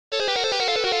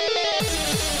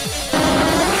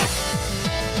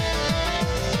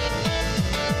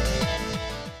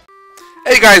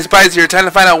Hey guys, Bites here. Time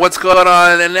to find out what's going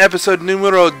on in episode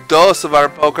numero dos of our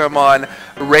Pokemon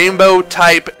Rainbow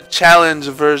type challenge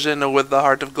version with the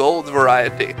Heart of Gold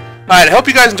variety. Alright, I hope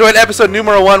you guys enjoyed episode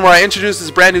numero 1 where I introduced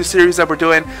this brand new series that we're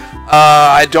doing.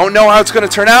 I don't know how it's going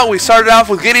to turn out. We started off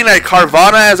with getting a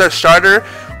Carvana as our starter,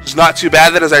 which is not too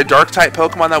bad. That is our dark type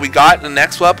Pokemon that we got. And the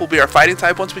next up will be our fighting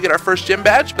type once we get our first gym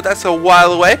badge, but that's a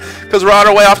while away because we're on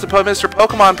our way off to Mr.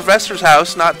 Pokemon Professor's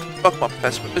house. Not Pokemon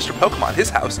Professor, but Mr. Pokemon, his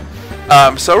house.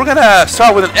 So we're gonna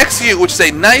start with an Execute, which is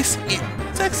a nice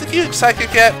Execute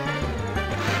Psychic yet.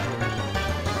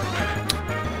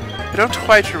 I don't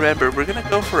quite remember. We're gonna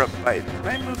go for a bite. Can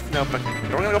I move? No, but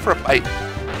we're gonna go for a bite.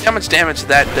 See how much damage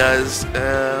that does.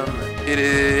 It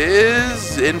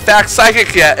is in fact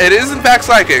Psychic. Yeah, it is in fact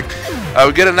Psychic.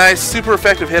 We get a nice, super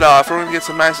effective hit off. We're gonna get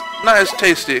some nice,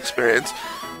 tasty experience.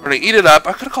 We're gonna eat it up.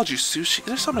 I could have called you sushi.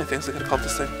 There's so many things I could have called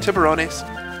this thing. Tiburones.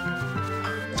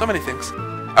 So many things.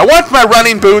 I want my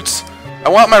running boots. I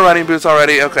want my running boots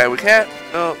already. Okay, we can't.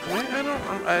 Oh,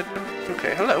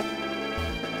 okay, hello.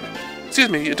 Excuse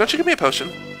me, don't you give me a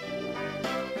potion?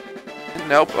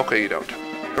 Nope. Okay, you don't.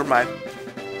 Never mind.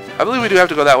 I believe we do have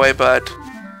to go that way, but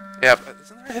yep.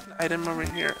 Isn't there a hidden item over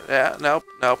here? Yeah. Nope.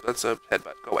 That's a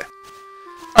headbutt. Go away.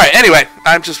 All right. Anyway,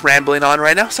 I'm just rambling on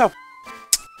right now. So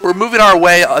we're moving our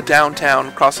way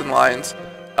downtown, crossing lines,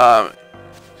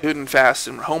 hooting fast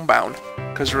and homebound.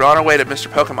 Because we're on our way to Mr.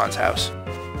 Pokemon's house,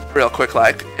 real quick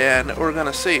like, and we're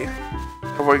gonna see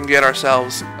if we can get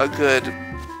ourselves a good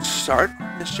start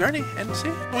on this journey and see.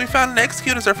 We found an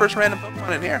Execute as our first random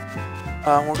Pokemon in here.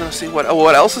 We're gonna see what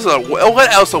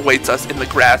else awaits us in the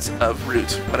grass of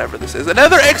Root, whatever this is.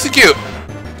 Another Execute.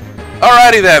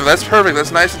 Alrighty then, that's perfect.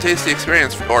 That's a nice and tasty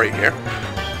experience for Dory here.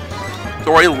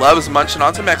 Dory loves munching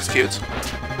on some Executes.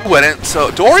 Who wouldn't?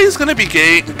 So Dory's gonna be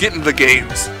getting the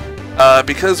games.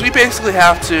 Because we basically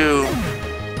have to,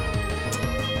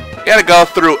 gotta go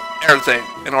through everything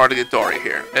in order to get Dory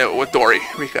here. With Dory,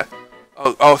 Rika.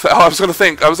 I was gonna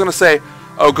say,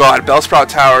 oh god, Bellsprout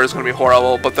Tower is gonna be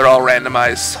horrible, but they're all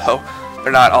randomized, so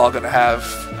they're not all gonna have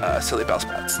silly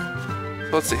Bellsprouts.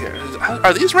 So let's see here.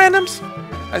 Are these randoms?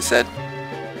 I said.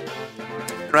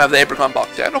 I don't have the Apricot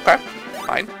box yet. Okay,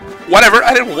 fine. Whatever.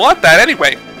 I didn't want that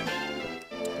anyway.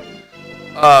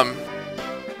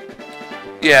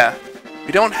 Yeah.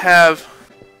 We don't have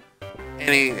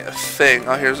anything.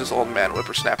 Oh, here's this old man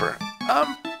whippersnapper.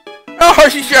 Oh,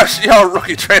 yes, you're a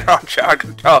rookie trainer, aren't you? I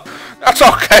can tell. That's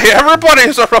okay. Everybody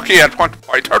is a rookie at one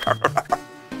point.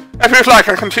 If you'd like,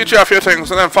 I can teach you a few things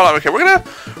and then follow me here. We're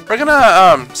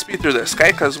gonna speed through this,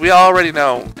 okay? Because we already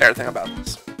know everything about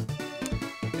this.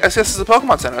 Yes, this is a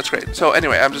Pokemon Center. That's great. So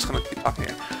anyway, I'm just gonna keep talking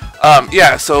here.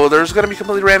 Yeah. So there's gonna be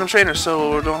completely random trainers,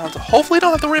 so we don't have to. Hopefully,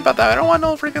 don't have to worry about that. I don't want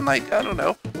no freaking like I don't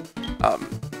know.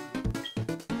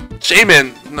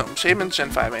 Shaman. No, Shaman's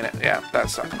Gen 5, ain't it? Yeah,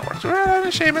 that's not gonna work. So we're not having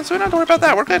a Shaman, so we don't have to worry about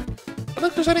that. We're good. I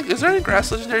don't think there's is there any grass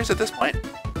legendaries at this point?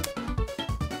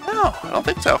 No, I don't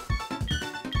think so.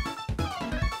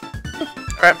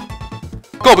 Alright.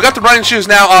 Cool, we got the running shoes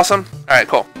now. Awesome. Alright,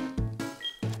 cool.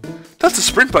 Touch the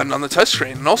sprint button on the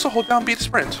touchscreen and also hold down B to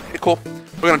sprint. Okay, cool.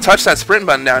 We're gonna touch that sprint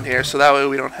button down here so that way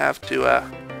we don't have to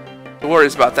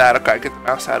worries about that. Okay, get the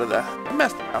mouse out of the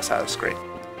mouse out of the screen.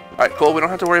 Alright, cool. We don't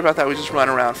have to worry about that. We just run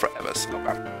around forever.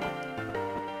 Okay.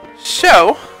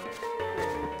 So,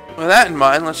 with that in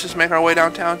mind, let's just make our way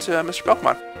downtown to Mr.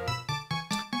 Pokemon.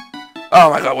 Oh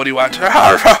my god, what do you want?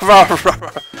 I forgot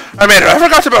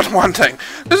about one thing.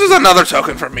 This is another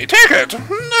token from me. Take it.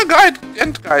 A guide.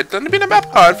 Let me be the map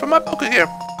card for my Poke here.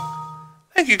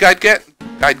 Thank you, Guide Gent.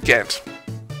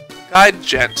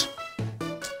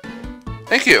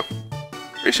 Thank you.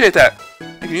 Appreciate that.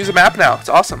 I can use a map now. It's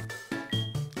awesome.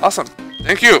 Awesome.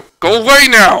 Thank you. Go away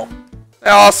now.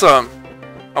 Awesome.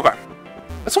 Okay.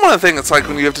 That's one of the things that's like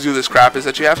when you have to do this crap is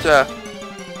that you have to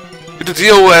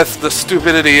deal with the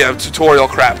stupidity of tutorial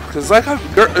crap. Because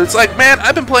it's like, man,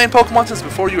 I've been playing Pokemon since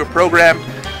before you were programmed.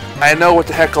 I know what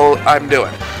the heck I'm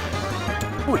doing.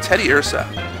 Oh, Teddy Ursa.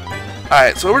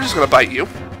 Alright, so we're just going to bite you.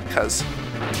 Because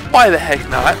why the heck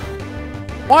not?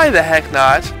 Why the heck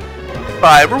not?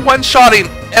 Bye. We're one-shotting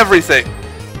everything.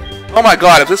 Oh my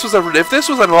god, if this was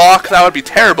unlocked, that would be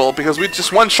terrible because we'd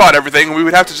just one-shot everything and we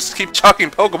would have to just keep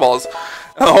chucking Pokeballs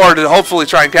in order to hopefully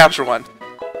try and capture one.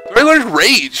 We learned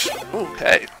Rage.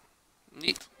 Okay.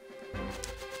 Neat.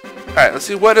 Alright, let's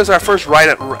see what is our first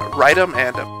random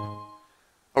item.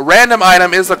 A random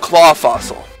item is a Claw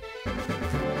Fossil.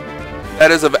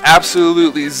 That is of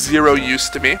absolutely zero use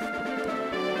to me.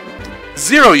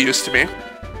 Zero use to me.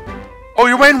 Oh,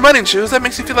 you're wearing running shoes? That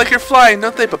makes you feel like you're flying,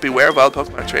 don't they? But beware of wild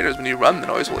Pokemon trainers. When you run, the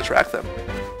noise will attract them.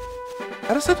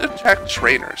 How does it attract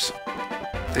trainers?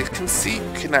 They can see.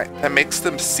 That makes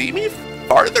them see me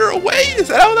farther away? Is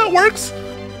that how that works?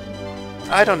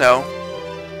 I don't know.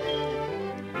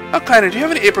 Oh, Kleiner, do you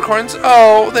have any apricorns?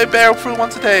 Oh, they bear fruit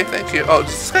once a day. Thank you. Oh,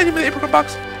 does this guy give me the apricot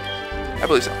box? I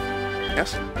believe so.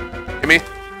 Yes? Give me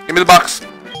the box.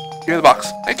 Give me the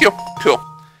box. Thank you. Cool.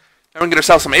 Now we can get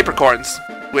ourselves some apricorns,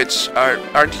 which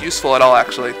aren't useful at all,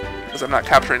 actually, because I'm not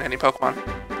capturing any Pokemon.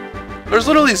 There's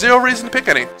literally zero reason to pick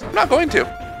any, so I'm not going to.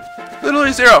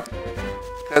 Literally zero.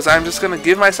 Because I'm just going to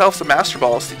give myself some Master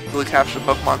Balls to easily capture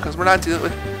Pokemon, because we're not dealing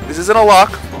with... This isn't a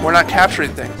lock, we're not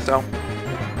capturing things, so...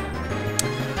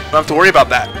 Don't have to worry about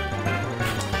that.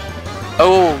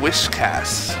 Oh,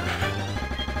 Wishcast.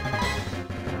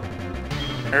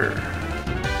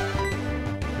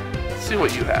 Let's see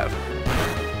what you have.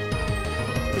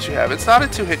 What you have? It's not a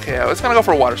 2-hit KO. It's gonna go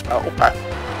for a Water Spout. Okay.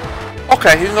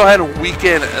 Okay, you can go ahead and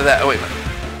weaken that. Oh, wait a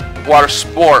minute. Water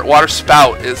Sport. Water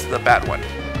Spout is the bad one.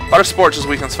 Water Sport just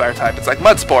weakens Fire type. It's like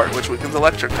Mud Sport, which weakens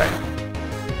Electric type.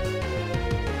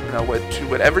 You know what? To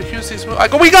whatever use these moves.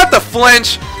 We got the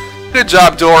flinch. Good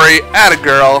job, Dory. Atta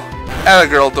girl. Atta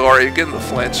girl, Dory. Getting the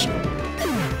flinch.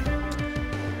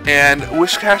 And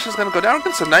Wishcash is going to go down.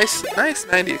 Get some nice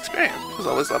 90 experience. It was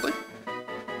always lovely.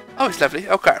 Always lovely.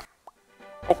 Okay.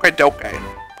 Okay, dokie.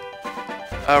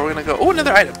 We're going to go... Oh,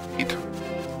 another item. Neat.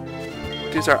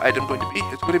 What is our item going to be?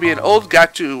 It's going to be an old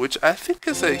Gatu, which I think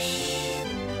is a...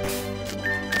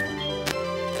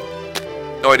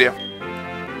 No idea.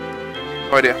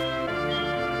 No idea.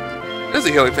 It is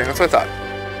a healing thing. That's what I thought.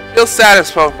 He'll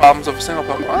satisfy problems of a single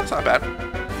Pokemon. Oh, that's not bad.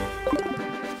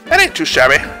 That ain't too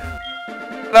shabby.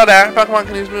 Hello there. Pokemon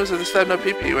can use moves that instead no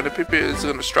PP when the PP is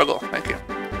going to struggle. Thank you.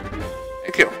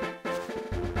 Thank you.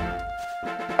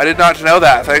 I did not know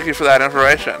that. Thank you for that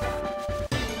information.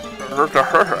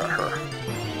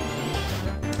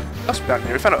 What's down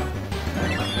here? We found a...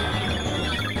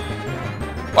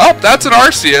 Well, that's an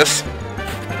Arceus.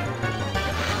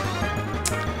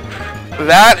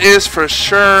 That is for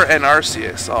sure an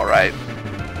Arceus, alright.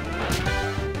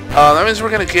 That means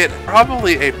we're going to get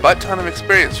probably a butt-ton of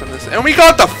experience from this. And we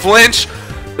got the flinch,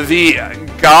 the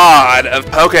god of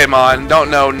Pokemon. Don't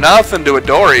know nothing to a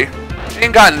Dory.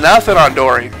 Ain't got nothing on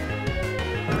Dory.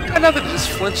 Got nothing,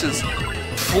 just flinches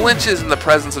in the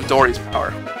presence of Dory's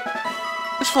power.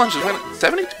 This flinches,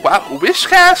 70? Wow,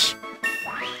 Wishcash?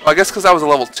 Well, I guess because that was a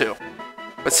level 2.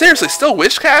 But seriously, still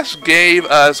Wishcash gave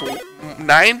us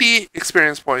 90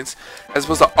 experience points as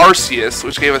opposed to Arceus,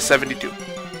 which gave us 72. I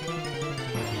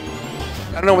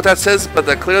don't know what that says, but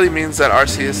that clearly means that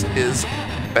Arceus is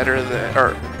better than,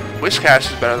 or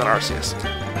Wishcash is better than Arceus.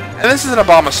 And this is an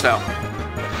Abomasnow.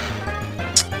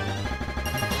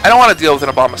 I don't want to deal with an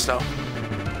Abomasnow.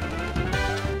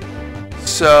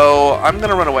 So I'm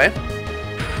gonna run away.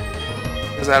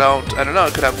 Because I don't know,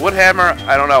 it could have Wood Hammer,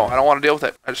 I don't know. I don't want to deal with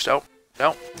it. I just don't.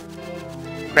 No.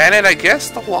 Granted, I guess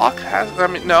the lock has... I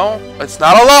mean, no. It's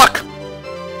not a lock!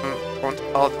 Don't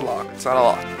call it the lock. It's not a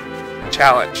lock.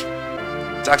 Challenge.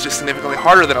 It's actually significantly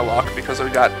harder than a lock because we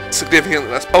got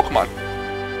significantly less Pokemon.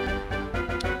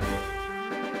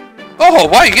 Oh,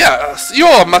 why, yes! You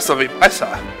must have been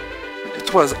Isa.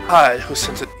 It was I who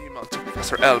sent an email to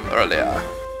Professor Elm earlier.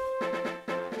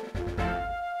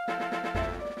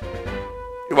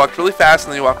 You walked really fast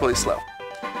and then you walked really slow.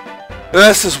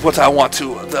 This is what I want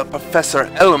the Professor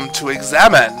Elm to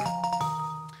examine.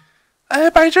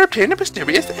 I managed to obtain a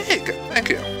mysterious egg. Thank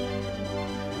you.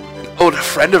 An old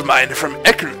friend of mine from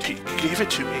Ekruti gave it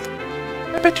to me.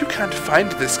 I bet you can't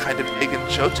find this kind of egg in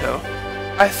Johto.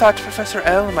 I thought Professor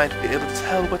Elm might be able to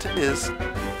tell what it is.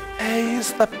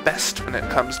 He's the best when it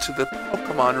comes to the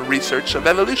Pokemon research of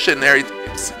evolutionary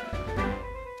types.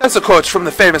 That's a quote from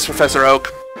the famous Professor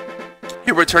Oak.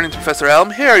 You're returning to Professor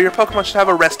Elm. Here, your Pokemon should have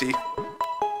a resty.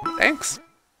 Thanks.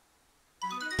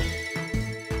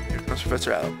 Here comes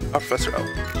Professor Elm. Oh, Professor Oak.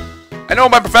 I know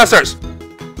my professors!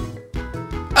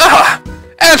 Ah!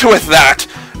 And with that,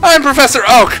 I'm Professor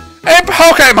Oak, a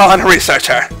Pokemon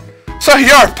researcher. So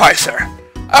you're Picer.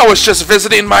 I was just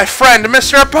visiting my friend,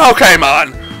 Mr.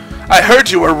 Pokemon. I heard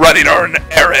you were running an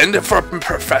errand for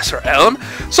Professor Elm,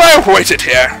 so I waited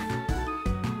here.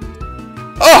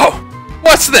 Oh!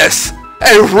 What's this?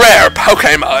 A rare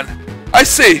Pokemon. I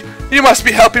see. You must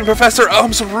be helping Professor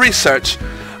Elm's research.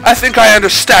 I think I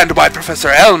understand why Professor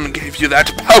Elm gave you that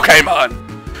Pokemon.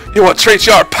 He will treat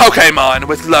your Pokemon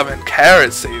with love and care,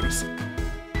 it seems.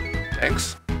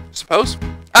 Thanks, suppose.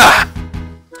 Ah!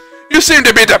 You seem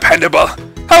to be dependable.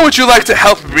 How would you like to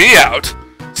help me out?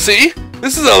 See?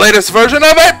 This is the latest version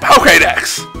of a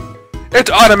Pokédex. It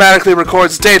automatically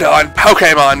records data on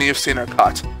Pokemon you've seen or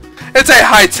caught. It's a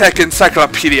high-tech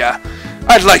encyclopedia.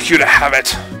 I'd like you to have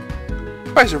it.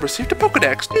 Advisor received a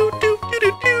Pokedex.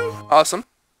 Awesome.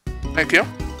 Thank you.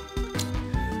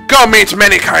 Go meet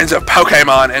many kinds of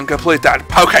Pokemon and complete that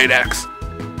Pokedex.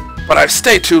 But I've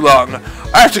stayed too long.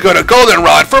 I have to go to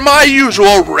Goldenrod for my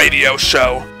usual radio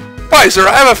show. Advisor,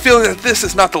 I have a feeling that this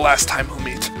is not the last time we'll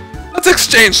meet. Let's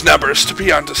exchange numbers to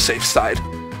be on the safe side.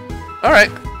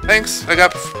 Alright, thanks. I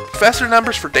got professor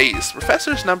numbers for days.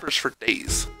 Professor's numbers for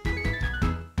days.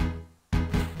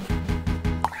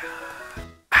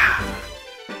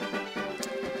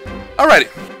 Alrighty.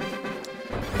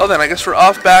 Oh, then I guess we're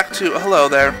off back to... hello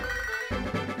there.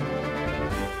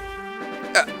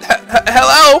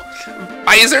 Hello?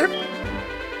 Advisor?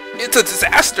 It's a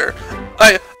disaster.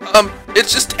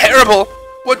 It's just terrible.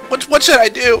 What should I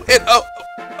do?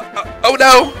 Oh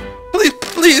no!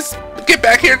 Please, get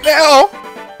back here now!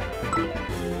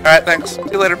 Alright, thanks. See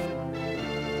you later.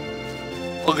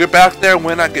 We'll get back there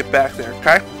when I get back there,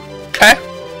 okay? Okay?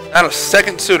 Not a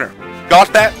second sooner.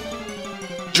 Got that?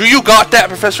 Do you got that,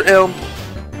 Professor Elm?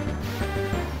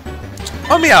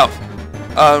 Oh, Meowth.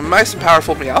 Nice and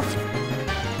powerful Meowth.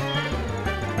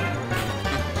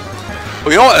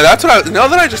 Well, you know what? That's what now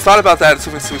that I just thought about that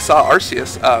since we saw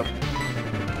Arceus,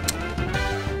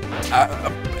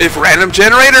 if Random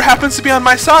Generator happens to be on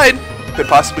my side, could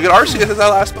possibly get Arceus as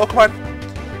our last Pokemon.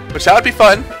 Which that would be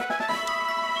fun.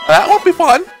 That would be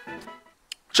fun.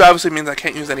 Which obviously means I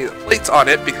can't use any of the plates on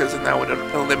it, because then that would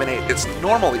eliminate its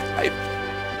normally type.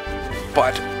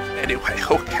 But anyway,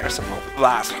 who cares about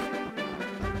that?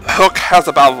 Who cares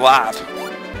about that?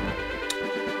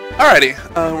 Alrighty,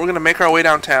 we're going to make our way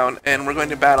downtown, and we're going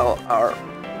to battle our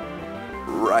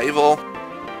rival.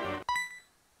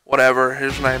 Whatever,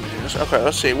 his name is. Okay,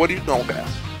 let's see, what are you going to get?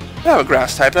 I have a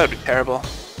grass type, that would be terrible.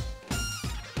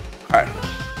 Alright.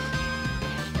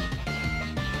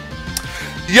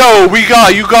 Yo,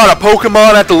 you got a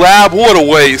Pokemon at the lab? What a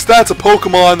waste. That's a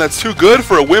Pokemon that's too good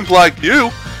for a wimp like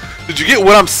you. Did you get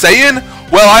what I'm saying?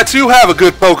 Well, I too have a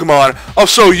good Pokemon. I'll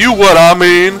show you what I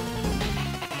mean.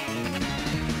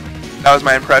 That was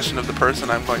my impression of the person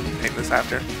I'm going to name this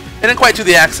after. I didn't quite do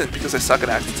the accent because I suck at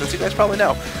accents, as you guys probably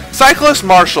know. Cyclist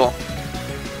Marshall.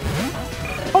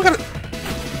 Oh, I gotta...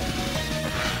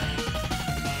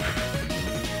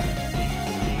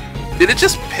 Did it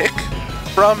just pick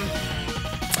from...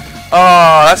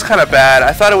 Oh, that's kind of bad.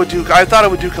 I thought it would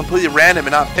do completely random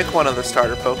and not pick one of the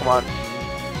starter Pokemon.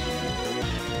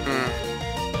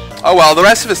 Oh well, the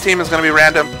rest of his team is going to be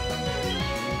random.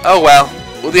 Oh well.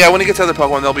 Well, yeah, when he gets other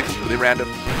Pokemon, they'll be completely random.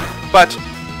 But,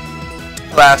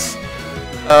 alas,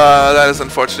 that is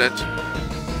unfortunate.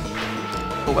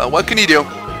 Oh well, what can you do?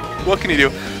 What can you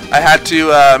do? I had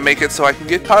to make it so I can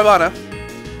get Carvana.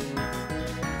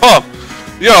 Oh,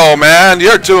 yo man,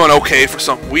 you're doing okay for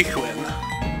some weak win.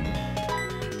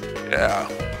 Yeah,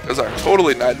 because I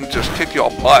totally didn't just kick you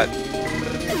all butt.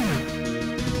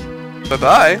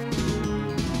 Bye-bye.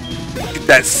 Get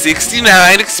that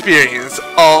 69 experience.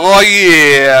 Oh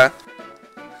yeah.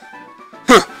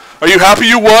 Huh. Are you happy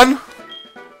you won?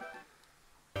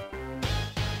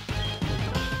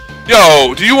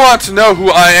 Yo, do you want to know who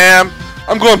I am?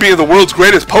 I'm going to be the world's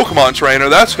greatest Pokemon trainer.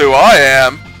 That's who I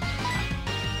am.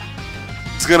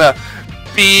 It's gonna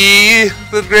be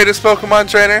the greatest Pokemon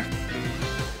trainer.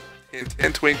 Hint,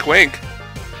 hint, wink, wink.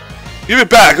 Give it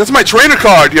back. That's my trainer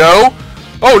card, yo.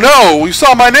 Oh no, you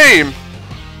saw my name.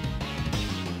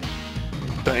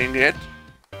 Dang it.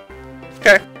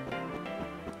 Okay.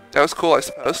 That was cool, I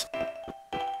suppose.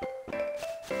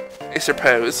 I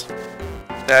suppose.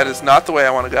 That is not the way I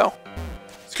want to go.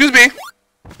 Excuse me.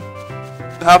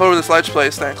 Hop over this ledge,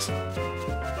 please. Thanks.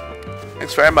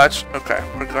 Thanks very much. Okay,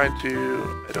 we're going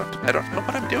to... I don't know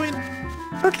what I'm doing.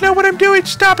 I don't know what I'm doing.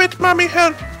 Stop it, mommy,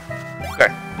 help.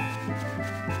 Okay.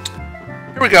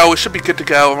 Here we go. We should be good to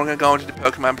go. We're going to go into the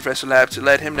Pokemon Professor Lab to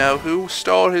let him know who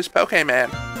stole his Pokemon.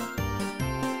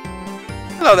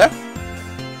 Hello there.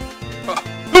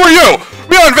 Who are you?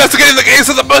 We are investigating the case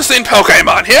of the missing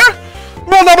Pokemon here.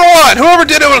 Rule number 1. Whoever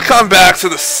did it will come back to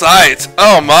the site.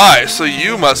 Oh my, so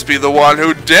you must be the one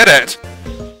who did it.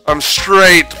 I'm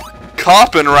straight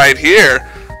copping right here.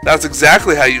 That's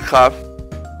exactly how you cop.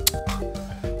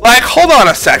 Like, hold on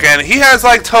a second. He has,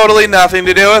 like, totally nothing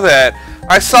to do with it.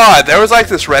 I saw it. There was, like,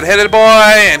 this redheaded boy,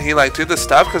 and he, like, did this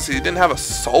stuff because he didn't have a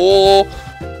soul.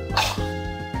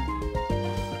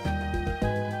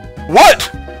 What?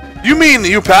 You mean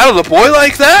you battled a boy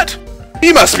like that?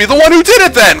 He must be the one who did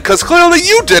it then, because clearly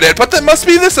you did it, but that must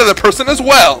be this other person as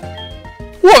well.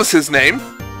 What was his name?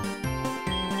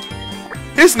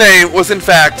 His name was, in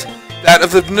fact, that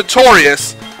of the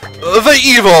notorious, the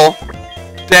evil,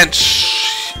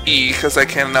 Dench E, because I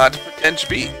cannot put Dench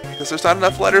B, because there's not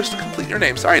enough letters to complete your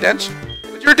name. Sorry, Dench.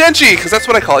 You're Denji, because that's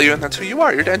what I call you, and that's who you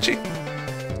are. You're Denji.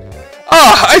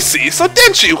 Ah, I see. So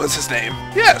Denji was his name.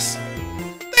 Yes.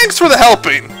 Thanks for the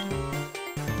helping.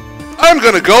 I'm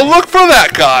gonna go look for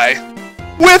that guy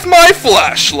with my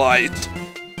flashlight.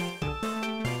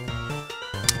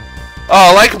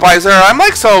 Oh, like Baiser, I'm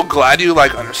like so glad you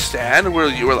like understand where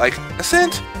you were like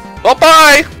innocent. Well,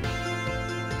 bye.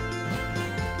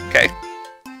 Okay.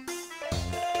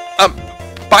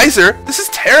 Baiser, this is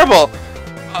terrible.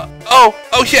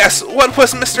 Oh yes. What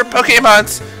was Mr.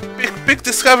 Pokemon's big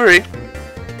discovery?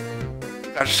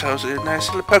 That shows a nice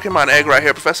little Pokemon egg right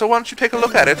here, Professor. Why don't you take a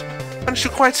look at it? Why don't you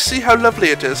quite see how lovely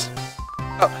it is?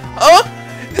 Oh,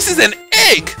 this is an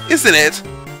egg, isn't it?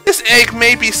 This egg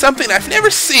may be something I've never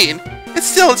seen.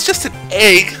 It's just an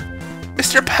egg.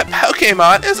 Mr.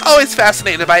 Pokemon is always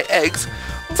fascinated by eggs.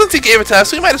 Well, since he gave it to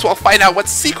us, we might as well find out what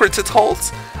secrets it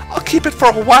holds. I'll keep it for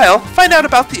a while. Find out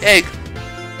about the egg.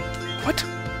 What?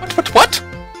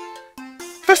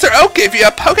 Professor Oak gave you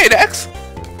a Pokédex?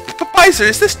 Baiser,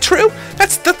 is this true?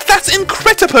 That's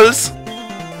incredibles!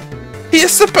 He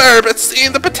is superb at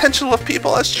seeing the potential of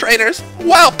people as trainers.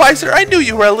 Wow, Baiser, I knew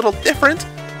you were a little different.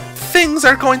 Things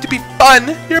are going to be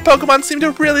fun. Your Pokemon seem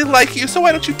to really like you, so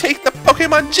why don't you take the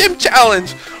Pokemon Gym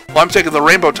Challenge? Well, I'm taking the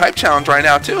Rainbow Type Challenge right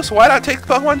now, too, so why not take the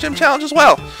Pokemon Gym Challenge as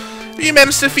well? If you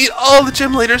manage to defeat all the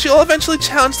gym leaders, you'll eventually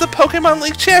challenge the Pokemon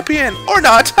League champion. Or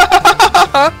not.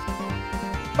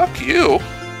 Fuck you.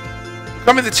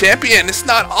 Becoming the champion is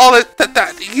not all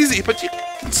that easy, but you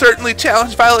can certainly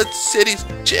challenge Violet City's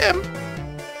gym.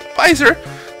 Baiser,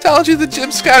 challenging the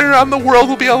gym scattered around the world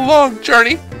will be a long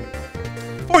journey.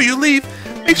 Before you leave,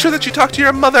 make sure that you talk to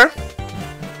your mother.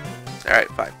 Alright,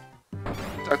 fine.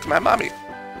 Talk to my mommy.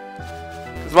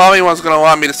 Because mommy was going to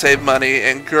want me to save money,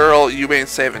 and girl, you ain't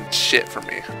saving shit for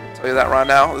me. I'll tell you that right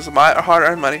now. This is my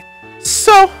hard-earned money.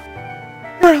 So,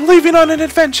 you're leaving on an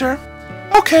adventure.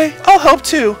 Okay, I'll help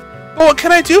too. But what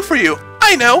can I do for you?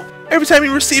 I know! Every time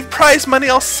you receive prize money,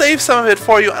 I'll save some of it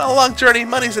for you. On a long journey,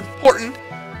 money's important. Do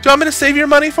you want me to save your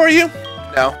money for you?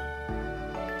 No.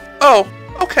 Oh,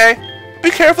 okay. Be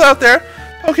careful out there.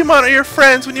 Pokemon are your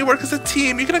friends. When you work as a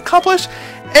team, you can accomplish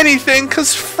anything,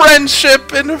 because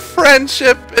friendship and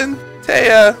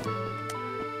Taya.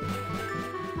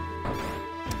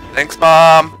 Thanks,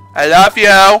 Mom. I love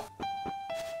you.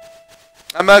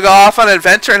 I'm gonna go off on an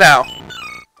adventure now.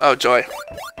 Oh, joy.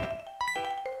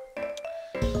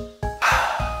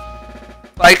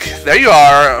 Like, there you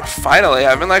are, finally.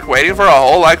 I've been, like, waiting for a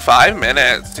whole, like, 5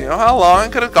 minutes. You know how long I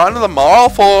could have gone to the mall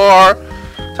for?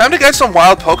 Time to get some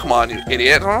wild Pokemon, you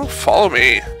idiot. Oh, follow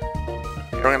me.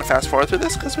 We're gonna fast forward through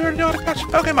this, because we already know how to catch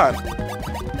Pokemon.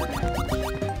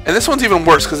 And this one's even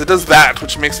worse, because it does that,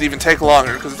 which makes it even take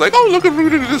longer, because it's like, oh, look at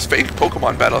this fake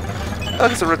Pokemon battle.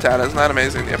 Look, it's a Rattata, isn't that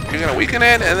amazing? Yep, you're gonna weaken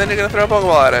it, and then you're gonna throw a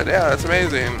Pokeball at it. Yeah, that's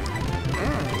amazing.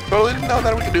 Totally didn't know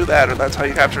that we could do that, or that's how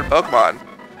you capture Pokemon.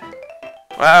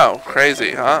 Wow,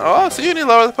 crazy, huh? Oh, so you need to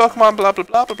lower the Pokemon, blah, blah,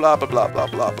 blah, blah, blah, blah, blah, blah,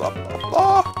 blah, blah, blah,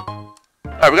 blah.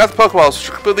 Alright, we got the Pokeballs, which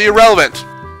are completely irrelevant.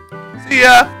 See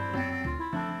ya!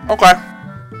 Okay.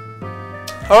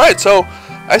 Alright, so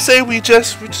I say we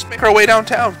just make our way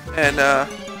downtown and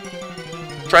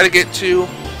try to get to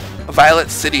Violet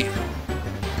City.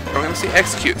 We're gonna see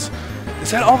Executes.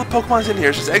 Is that all the Pokemon's in here?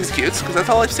 It's just Executes? Because that's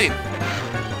all I've seen.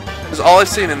 Because all I've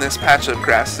seen in this patch of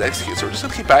grass is Executes, so we're just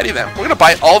gonna keep biting them. We're gonna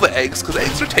bite all the eggs, because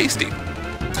eggs are tasty.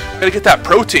 Gotta get that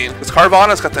protein, because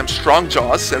Carvana's got them strong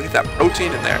jaws, so gotta get that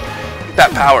protein in there. Get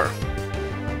that power.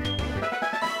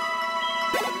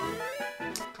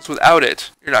 Because without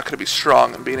it, you're not gonna be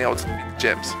strong and being able to beat the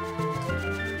gyms.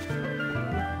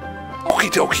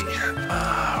 Okie dokie.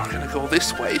 We're gonna go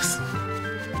this way.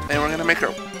 And we're gonna make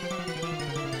our...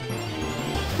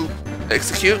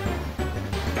 Execute.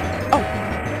 Oh!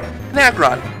 An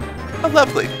Aggron. Oh,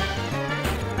 lovely.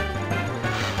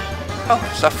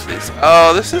 Oh, stuff these.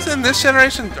 Oh, this is in this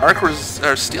generation. Dark or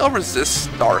Steel resists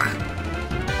Dark.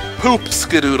 Poop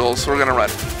Skadoodles. We're gonna run.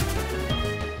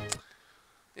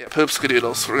 Yeah, Poop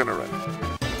Skadoodles. We're gonna run.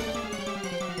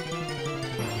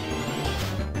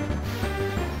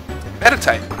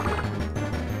 Meta-type.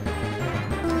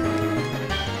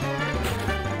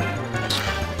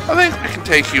 I think we can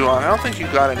take you on. I don't think you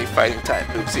got any fighting type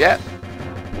moves yet.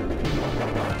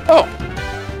 Oh,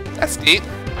 that's neat.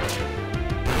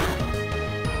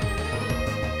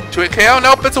 2-hit KO?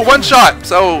 Nope, it's a one-shot.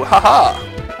 So, haha.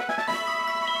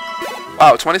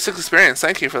 Wow, 26 experience.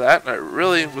 Thank you for that. It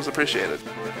really was appreciated.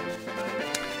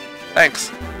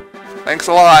 Thanks. Thanks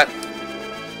a lot.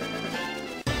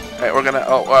 Alright, we're gonna...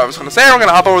 Oh, I was gonna say we're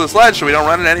gonna hop over this ledge so we don't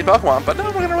run into any Pokemon, but no,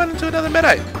 we're gonna run into another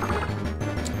Midnight.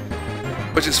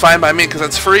 which is fine by me because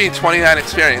it's free 29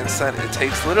 experience, and it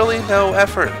takes literally no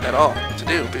effort at all to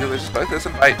do because there's just bug this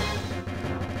and bite.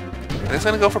 And it's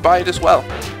gonna go for bite as well.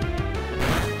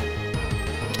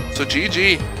 So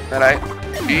GG, Medite.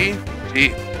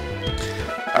 GG.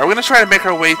 Alright, we're gonna try to make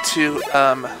our way to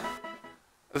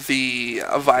the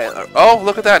Violet. Oh,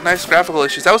 look at that! Nice graphical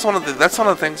issues. That's one of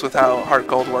the things with how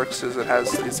HeartGold works, is it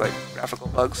has these like graphical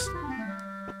bugs,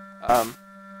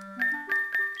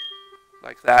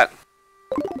 like that.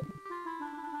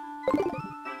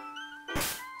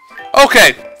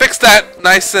 Okay, fixed that.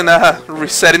 Nice and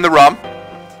resetting the ROM.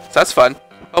 So that's fun.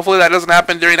 Hopefully that doesn't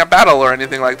happen during a battle or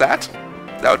anything like that.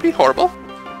 That would be horrible.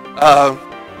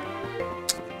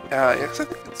 Yeah, because I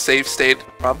think it's save state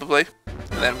probably,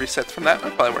 and then reset from that.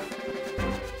 That'd probably work.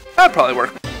 That'd probably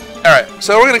work. Alright,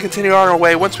 so we're going to continue on our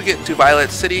way. Once we get into Violet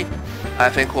City, I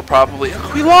think we'll probably...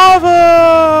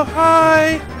 Quilava!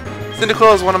 Hi!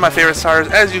 Indigo is one of my favorite stars.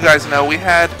 As you guys know, we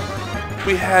had a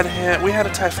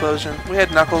Typhlosion, we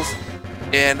had Knuckles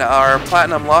in our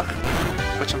Platinum luck,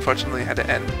 which unfortunately had to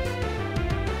end.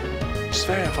 Which is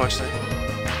very unfortunate.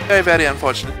 Very, very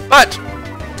unfortunate. But,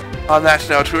 on that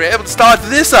note, we were able to start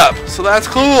this up, so that's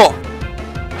cool!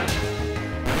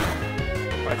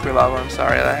 Quilava, I'm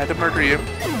sorry that I had to murder you.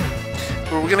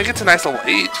 But we're gonna get to nice level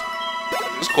 8,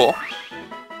 which is cool.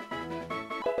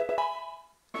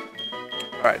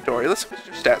 Alright, Dory, let's look at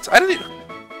your stats. I didn't even...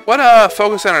 What,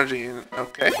 focus energy?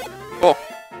 Okay, cool.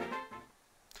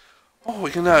 Oh, we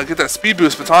can, get that speed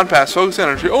boost baton pass, focus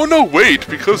energy. Oh no, wait,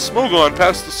 because Smogon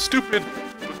passed the stupid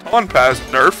baton pass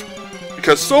nerf.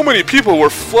 Because so many people were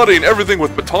flooding everything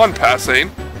with baton passing.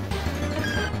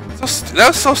 That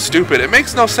was so stupid. It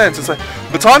makes no sense. It's like,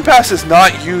 baton pass is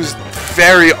not used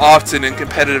very often in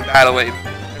competitive battling.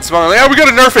 And Smogon, like, yeah, we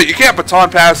gotta nerf it. You can't baton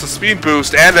pass the speed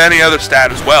boost and any other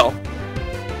stat as well.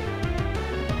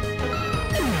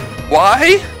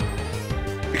 Why?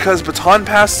 Because baton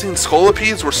passing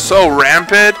Scolopedes were so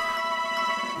rampant?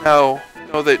 No,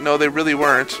 they really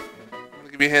weren't. I'm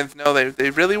gonna give you a hint. No,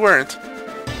 they really weren't.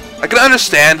 I can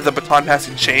understand the baton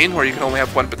passing chain where you can only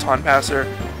have one baton passer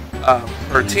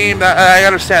per team. I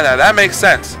understand that. That makes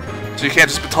sense. So you can't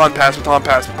just baton pass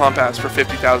for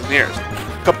 50,000 years.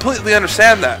 Completely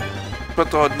understand that. But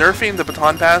the nerfing the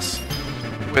baton pass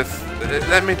with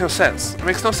that made no sense. It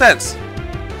makes no sense.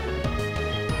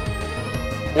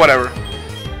 Whatever.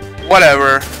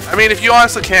 Whatever. I mean, if you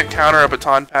honestly can't counter a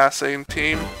baton passing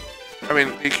team, I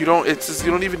mean, if you don't, it's just,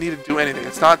 you don't even need to do anything.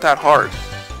 It's not that hard.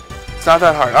 It's not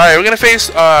that hard. Alright, we're gonna face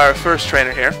our first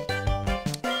trainer here.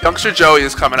 Youngster Joey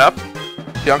is coming up.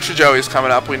 Youngster Joey is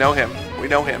coming up. We know him. We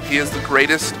know him. He is the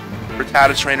greatest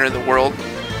Rattata trainer in the world.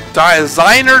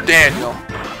 Designer Daniel.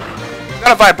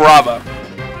 Got a Vibrava.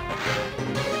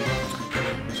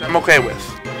 Which I'm okay with.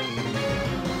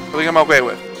 I think I'm okay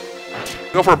with.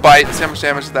 Go for a bite. See how much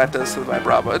damage that does to the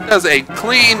Vibrava. It does a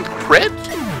clean crit?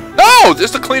 No!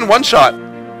 Just a clean one-shot.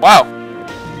 Wow.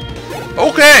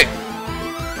 Okay.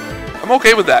 I'm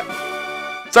okay with that.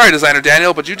 Sorry, Designer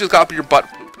Daniel, but you just got your butt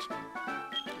pooped.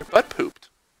 Your butt pooped.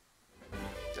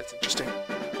 That's interesting.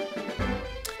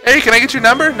 Hey, can I get your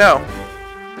number? No.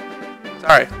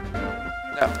 Sorry.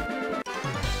 No.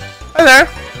 Hi there.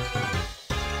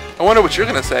 I wonder what you're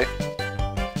gonna say.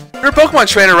 You're a Pokemon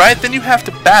trainer, right? Then you have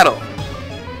to battle.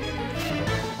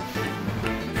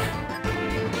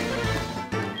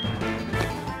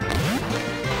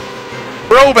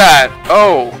 Crobat!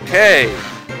 Okay.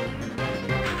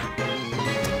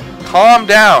 Calm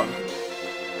down.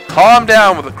 Calm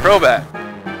down with a Crobat.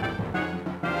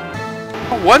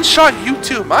 One-shot you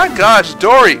too. My gosh,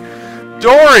 Dory.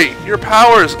 Dory, your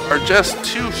powers are just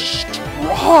too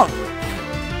strong.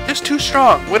 Just too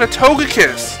strong. With a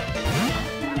Togekiss.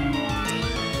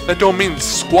 That don't mean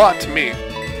squat to me.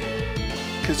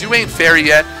 Because you ain't fairy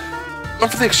yet. Go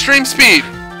for the extreme speed.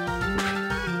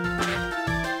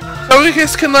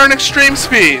 Togekiss can learn extreme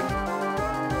speed.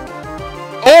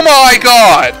 Oh my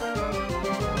god!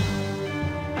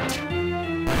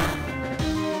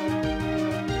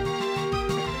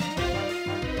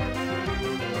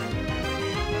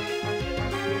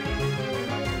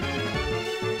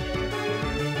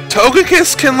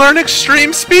 Togekiss can learn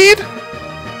extreme speed?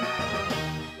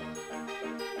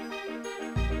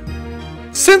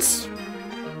 Since...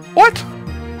 what?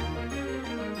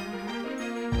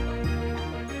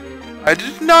 I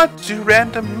did not do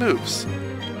random moves.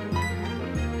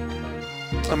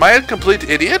 Am I a complete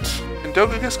idiot? And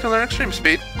Togekiss can learn extreme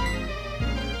speed.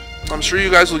 I'm sure you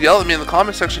guys will yell at me in the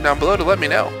comment section down below to let me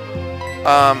know.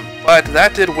 But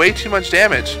that did way too much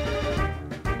damage.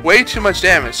 Way too much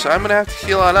damage, so I'm going to have to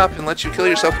heal on up and let you kill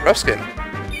yourself with Rough Skin.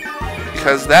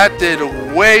 Because that did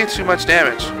way too much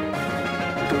damage.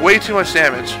 inflict way too much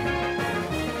damage.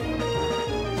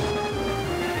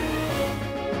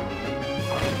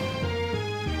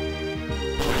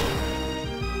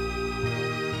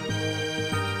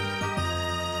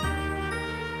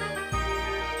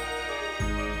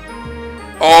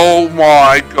 Oh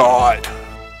my god.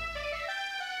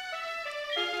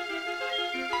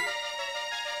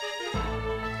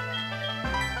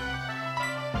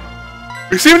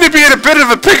 We seem to be in a bit of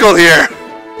a pickle here.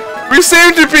 We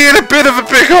seem to be in a bit of a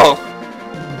pickle.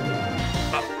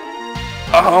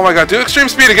 Oh my god, do extreme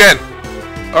speed again.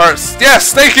 Or,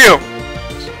 yes, thank you.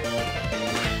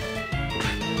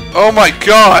 Oh my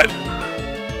god.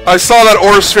 I saw that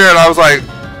ore sphere and I was like,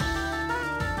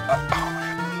 oh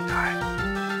my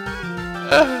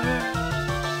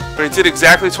god, but it did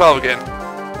exactly 12 again.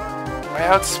 I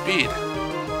outspeed.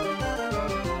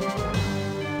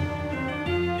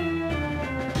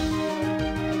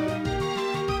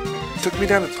 It took me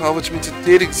down to 12, which means it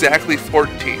did exactly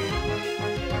 14.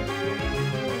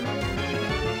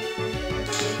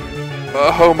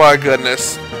 Oh my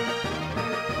goodness.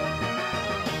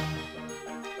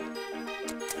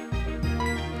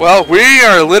 Well, we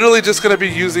are literally just going to be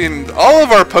using all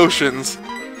of our potions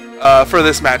for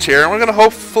this match here, and we're going to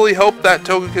hopefully hope that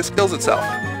Togekiss kills itself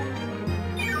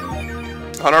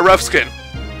on our rough skin,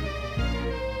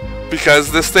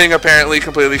 because this thing apparently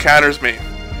completely counters me.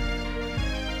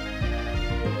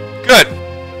 Good.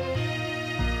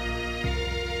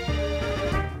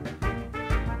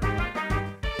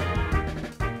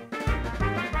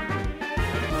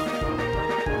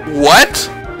 What?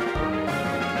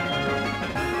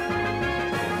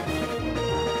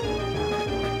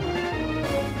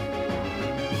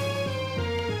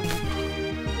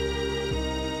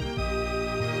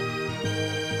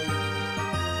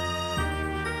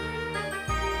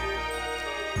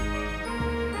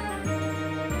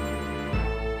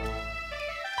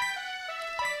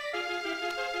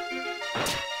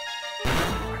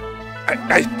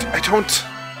 I don't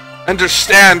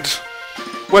understand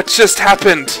what just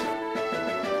happened.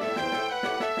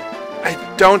 I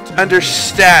don't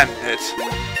understand it.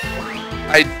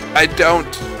 I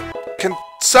don't. Can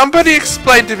somebody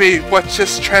explain to me what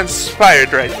just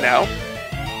transpired right now?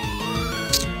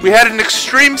 We had an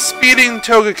extreme speeding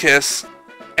Togekiss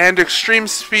and extreme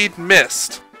speed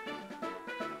missed.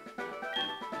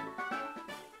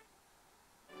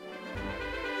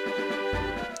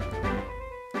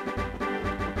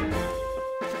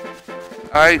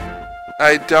 I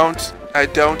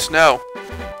don't know.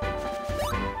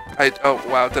 Oh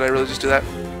wow, did I really just do that?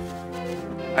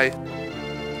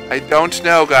 I don't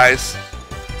know, guys.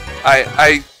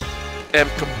 I am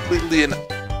completely in.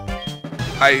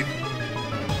 I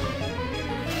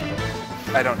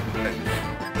don't.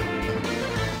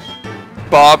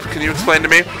 Bob, can you explain to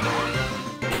me?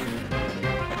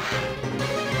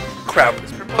 Crap,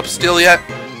 is Purple up still yet?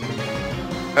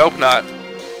 I hope not.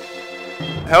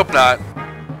 I hope not.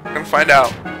 We're gonna find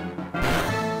out.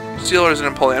 Steel or is it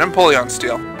Empoleon? Empoleon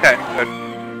Steel. Okay, good.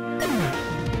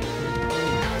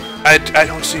 I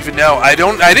don't even know. I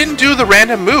didn't do the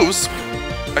random moves.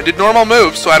 I did normal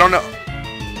moves, so I don't know.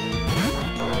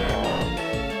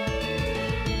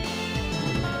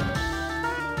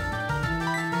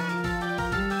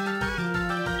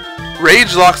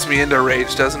 Rage locks me into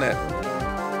rage, doesn't it?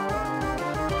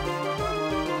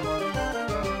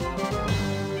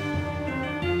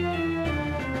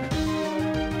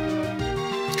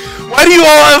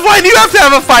 Why do you have to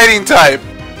have a fighting type?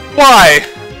 Why?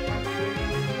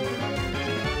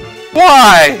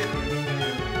 Why?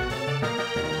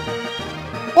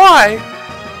 Why?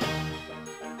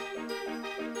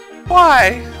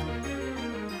 Why?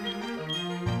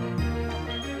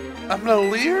 I'm gonna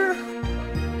leer?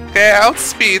 Okay,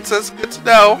 outspeed, so that's good to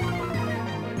know.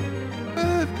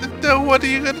 What are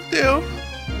you gonna do?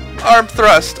 Arm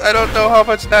thrust. I don't know how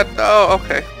much that. Oh,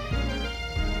 okay.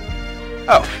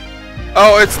 Oh.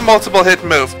 Oh, it's multiple hit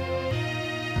move.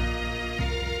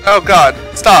 Oh god,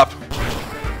 stop.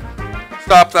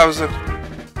 Stop, that was a...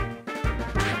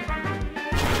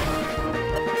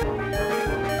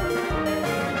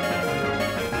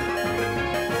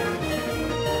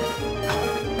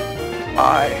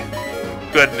 My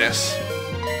goodness.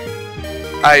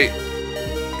 I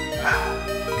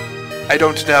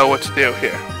don't know what to do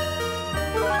here.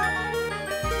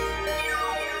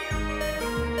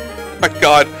 Oh my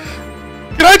god.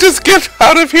 Can I just get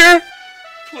out of here?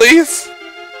 Please?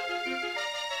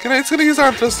 Can I? It's gonna use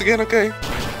Arm Thrust again, okay.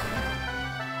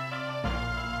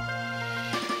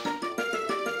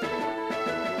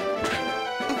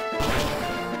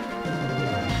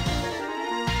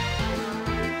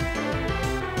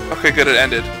 Okay, good, it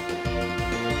ended.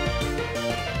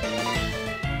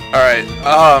 Alright,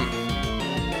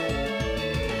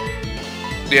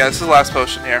 yeah, this is the last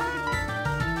potion here.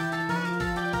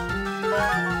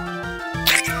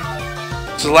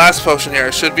 This is the last potion here. I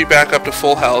should be back up to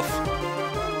full health.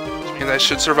 Which means I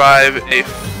should survive a...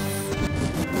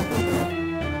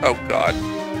 Oh, God.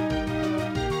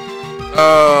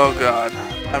 Oh, God.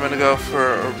 I'm gonna go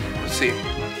for... Let's see.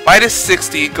 Bite is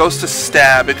 60, it goes to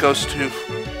stab, it goes to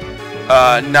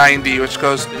 90, which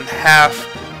goes in half,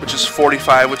 which is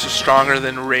 45, which is stronger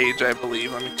than rage, I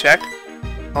believe. Let me check.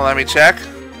 Oh, let me check.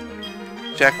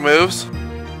 Check moves.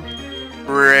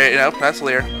 Nope, that's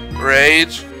Leer.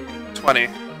 Rage, 20.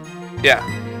 Yeah.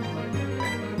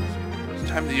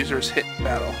 Time the user is hit in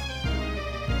battle.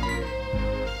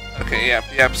 Okay,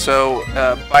 yep, so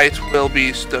bite will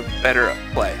be the better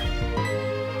play.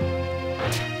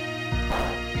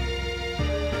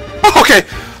 Okay!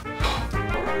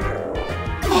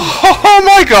 Oh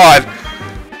my god!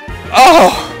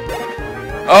 Oh!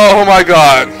 Oh my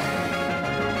god!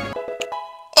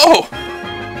 Oh!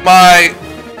 My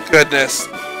goodness.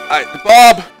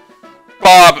 Bob!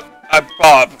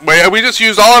 Wait, we just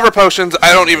used all of our potions.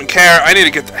 I don't even care. I need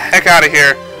to get the heck out of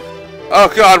here.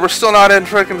 Oh god, we're still not in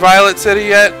frickin' Violet City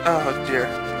yet? Oh dear.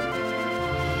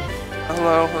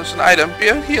 Hello, there's an item. Be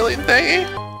a healing thingy?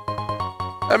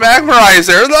 A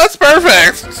Magmarizer! That's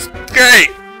perfect!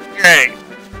 Great! Great!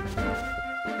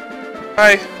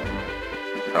 I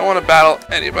don't want to battle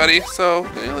anybody, so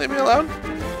can you leave me alone?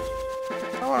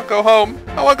 I want to go home.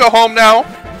 I want to go home now.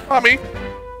 Mommy.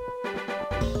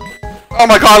 Oh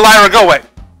my god, Lyra, go away!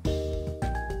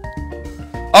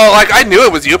 Oh, like, I knew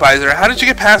it was you, Baiser. How did you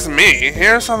get past me?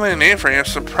 Here's something neat for you.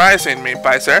 Surprising me,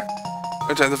 Baiser.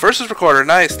 The versus recorder.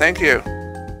 Nice, thank you.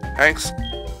 Thanks.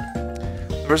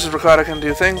 The versus recorder can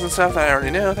do things and stuff that I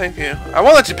already knew. Thank you. I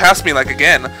won't let you pass me, like,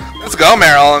 again. Let's go,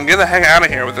 Meryl, and get the heck out of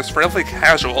here with this friendly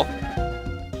casual.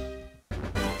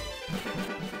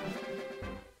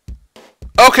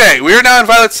 Okay, we are now in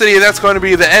Violet City, and that's going to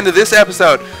be the end of this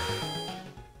episode.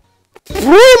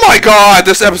 Oh my god,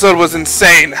 this episode was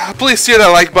insane. Please see that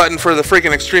like button for the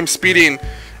freaking extreme speeding,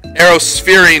 arrow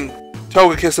sphering,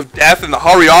 Togekiss of death, and the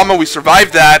Hariyama. We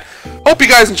survived that. Hope you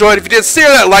guys enjoyed. If you did, see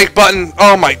that like button.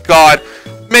 Oh my god.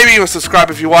 Maybe even subscribe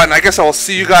if you want. And I guess I will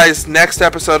see you guys next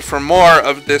episode for more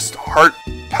of this heart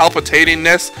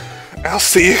palpitatingness. I'll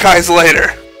see you guys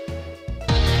later.